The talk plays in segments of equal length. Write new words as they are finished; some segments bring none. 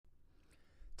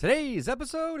Today's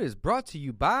episode is brought to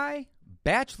you by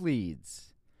Batch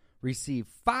Leads. Receive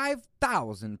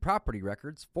 5,000 property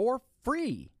records for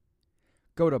free.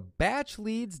 Go to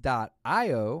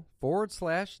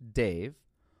batchleads.io/Dave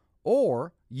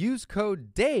or use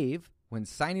code DAVE when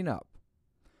signing up.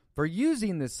 For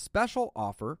using this special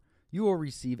offer, you will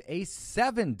receive a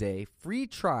 7-day free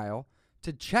trial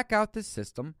to check out the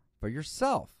system for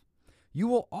yourself. You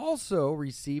will also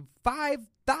receive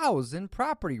 5,000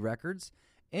 property records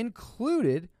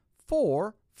included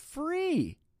for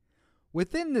free.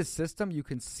 Within this system, you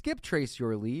can skip trace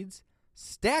your leads,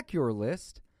 stack your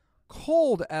list,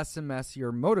 cold SMS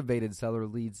your motivated seller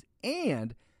leads,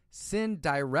 and send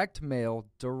direct mail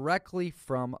directly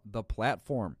from the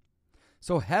platform.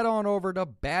 So head on over to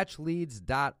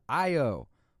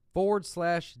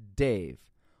batchleads.io/Dave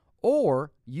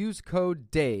or use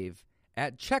code DAVE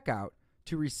at checkout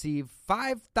to receive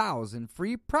 5,000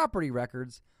 free property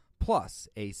records plus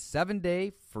a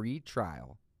 7-day free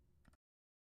trial.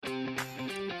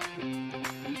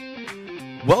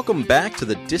 Welcome back to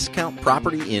the Discount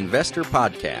Property Investor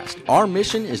Podcast. Our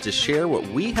mission is to share what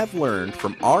we have learned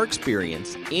from our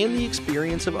experience and the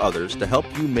experience of others to help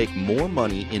you make more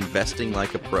money investing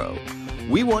like a pro.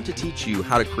 We want to teach you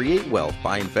how to create wealth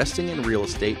by investing in real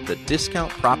estate the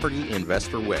Discount Property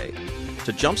Investor way.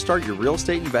 To jumpstart your real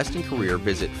estate investing career,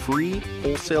 visit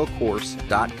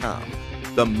freewholesalecourse.com,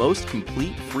 the most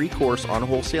complete free course on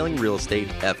wholesaling real estate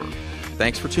ever.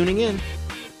 Thanks for tuning in.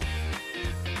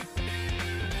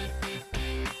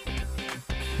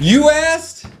 You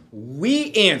asked,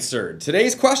 we answered.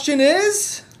 Today's question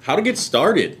is How to get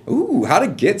started. Ooh, how to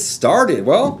get started.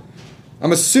 Well,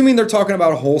 I'm assuming they're talking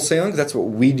about wholesaling because that's what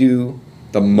we do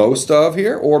the most of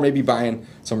here, or maybe buying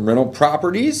some rental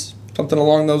properties, something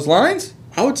along those lines.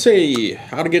 I would say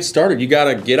how to get started. You got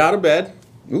to get out of bed.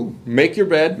 Ooh, Make your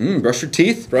bed. brush your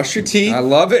teeth. Brush your teeth. I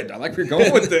love it. I like where you're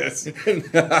going with this. And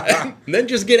then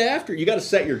just get after it. You got to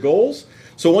set your goals.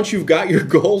 So once you've got your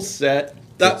goals set,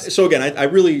 so again, I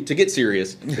really, to get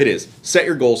serious, it is set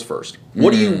your goals first.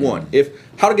 What do you want?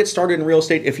 How to get started in real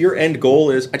estate, if your end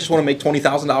goal is, I just want to make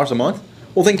 $20,000 a month,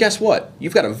 well then guess what?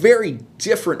 You've got a very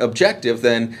different objective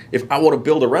than if I want to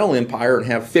build a rental empire and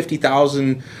have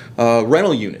 50,000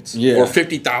 rental units or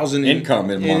 50,000 income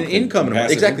in a month.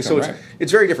 Exactly. So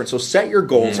it's very different. So set your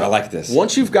goals. I like this.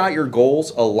 Once you've got your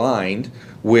goals aligned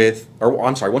once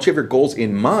you have your goals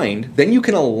in mind, then you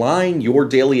can align your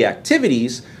daily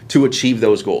activities to achieve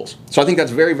those goals. So I think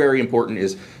that's very, very important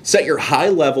is set your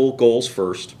high-level goals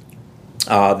first,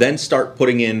 then start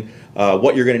putting in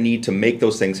what you're going to need to make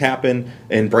those things happen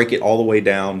and break it all the way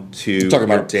down to talking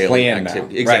about daily plan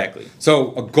activity. now. Exactly. Right.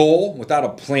 So a goal without a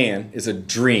plan is a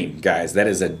dream, guys. That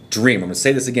is a dream. I'm going to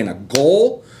say this again. A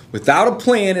goal without a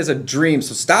plan is a dream.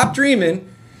 So stop dreaming.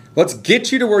 Let's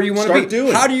get you to where you want to be.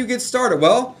 Doing. How do you get started?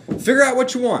 Well, figure out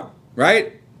what you want,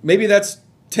 right? Maybe that's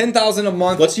 $10,000 a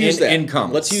month in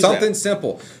income. Let's use something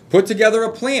simple. Put together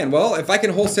a plan. Well, if I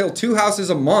can wholesale 2 houses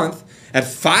a month at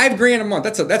 $5,000 a month,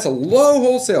 that's a low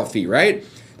wholesale fee, right?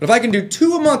 But if I can do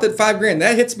 2 a month at $5,000,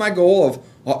 that hits my goal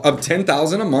of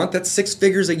 $10,000 a month. That's 6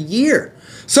 figures a year.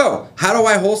 So how do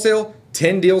I wholesale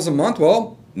 10 deals a month?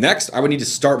 Well, next, I would need to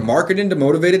start marketing to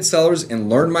motivated sellers and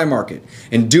learn my market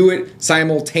and do it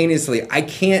simultaneously. I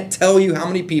can't tell you how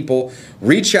many people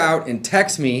reach out and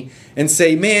text me and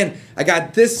say, man, I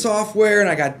got this software and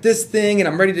I got this thing and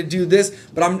I'm ready to do this,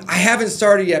 but I haven't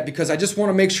started yet because I just want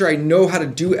to make sure I know how to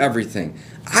do everything.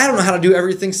 I don't know how to do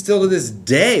everything still to this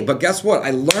day, but guess what?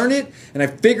 I learn it and I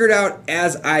figure it out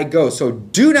as I go. So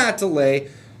do not delay.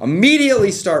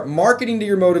 Immediately start marketing to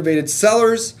your motivated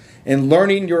sellers and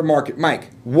learning your market.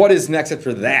 Mike, what is next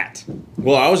after that?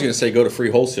 Well, I was going to say go to free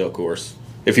wholesale course.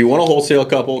 If you want to wholesale a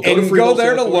couple, go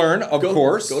there to learn, of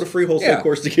course. Go to free wholesale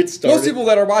course to get started. Most people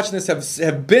that are watching this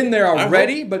have been there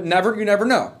already, but you never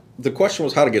know. The question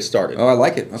was how to get started. Oh, I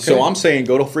like it. Okay. So I'm saying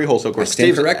go to free wholesale course. Stand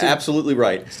Dave's corrected. absolutely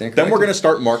right. Stand Then we're corrected. going to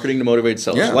start marketing to motivated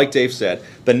sellers. Yeah. Like Dave said,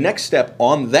 the next step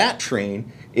on that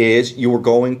train is you are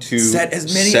going to set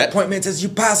as many appointments as you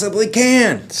possibly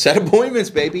can. Set appointments,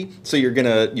 baby. So you're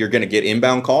gonna get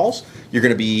inbound calls. You're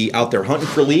gonna be out there hunting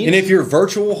for leads. And if you're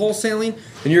virtual wholesaling,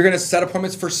 then you're gonna set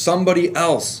appointments for somebody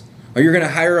else. Or you're going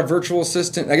to hire a virtual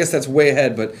assistant. I guess that's way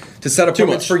ahead, but to set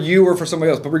appointments for you or for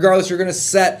somebody else. But regardless, you're going to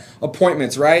set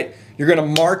appointments, right? You're going to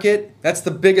market. That's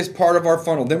the biggest part of our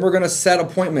funnel. Then we're going to set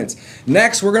appointments.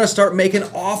 Next, we're going to start making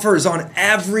offers on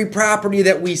every property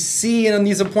that we see in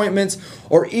these appointments,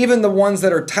 or even the ones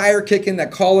that are tire kicking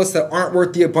that call us that aren't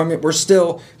worth the appointment. We're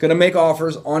still going to make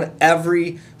offers on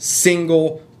every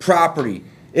single property.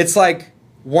 It's like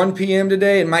 1 p.m.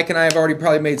 today, and Mike and I have already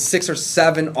probably made 6 or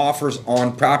 7 offers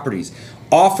on properties.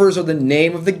 offers are the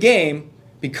name of the game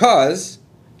because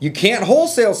you can't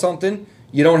wholesale something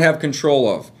you don't have control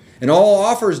of. And all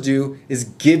offers do is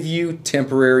give you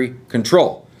temporary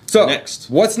control. So,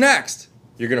 what's next?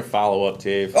 You're going to follow up,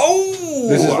 Dave. Oh!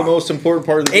 This is the most important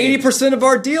part of the game. 80% of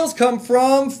our deals come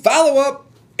from follow-up.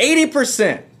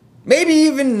 80%. Maybe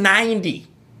even 90%.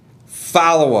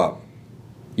 Follow-up.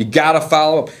 You got to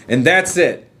follow up. And that's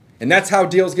it. And that's how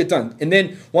deals get done. And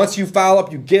then once you follow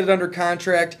up, you get it under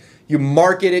contract, you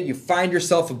market it, you find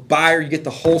yourself a buyer, you get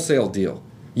the wholesale deal.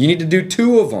 You need to do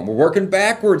 2 of them. We're working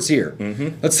backwards here.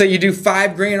 Mm-hmm. Let's say you do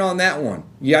 $5,000 on that one.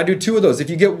 You got to do 2 of those. If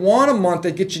you get 1 a month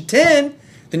that gets you 10,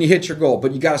 then you hit your goal.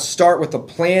 But you got to start with a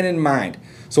plan in mind.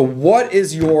 So what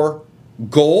is your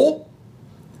goal?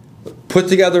 Put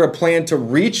together a plan to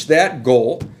reach that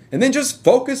goal, and then just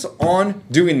focus on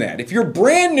doing that. If you're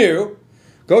brand new,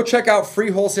 go check out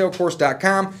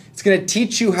freewholesalecourse.com. It's going to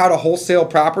teach you how to wholesale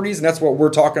properties, and that's what we're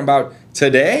talking about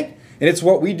today. And it's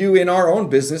what we do in our own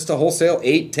business to wholesale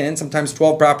 8, 10, sometimes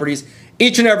 12 properties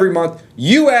each and every month.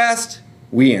 You asked,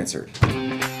 we answered.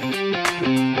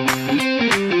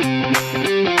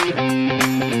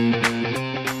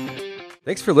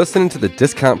 Thanks for listening to the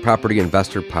Discount Property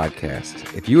Investor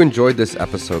Podcast. If you enjoyed this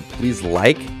episode, please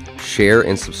like, share,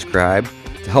 and subscribe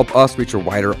to help us reach a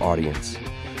wider audience.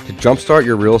 To jumpstart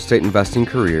your real estate investing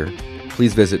career,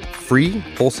 please visit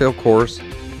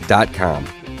freewholesalecourse.com,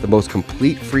 the most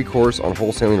complete free course on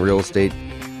wholesaling real estate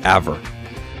ever.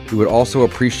 We would also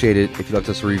appreciate it if you left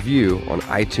us a review on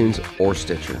iTunes or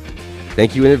Stitcher.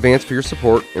 Thank you in advance for your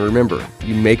support, and remember,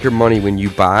 you make your money when you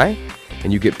buy,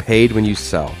 and you get paid when you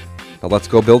sell. Now let's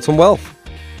go build some wealth.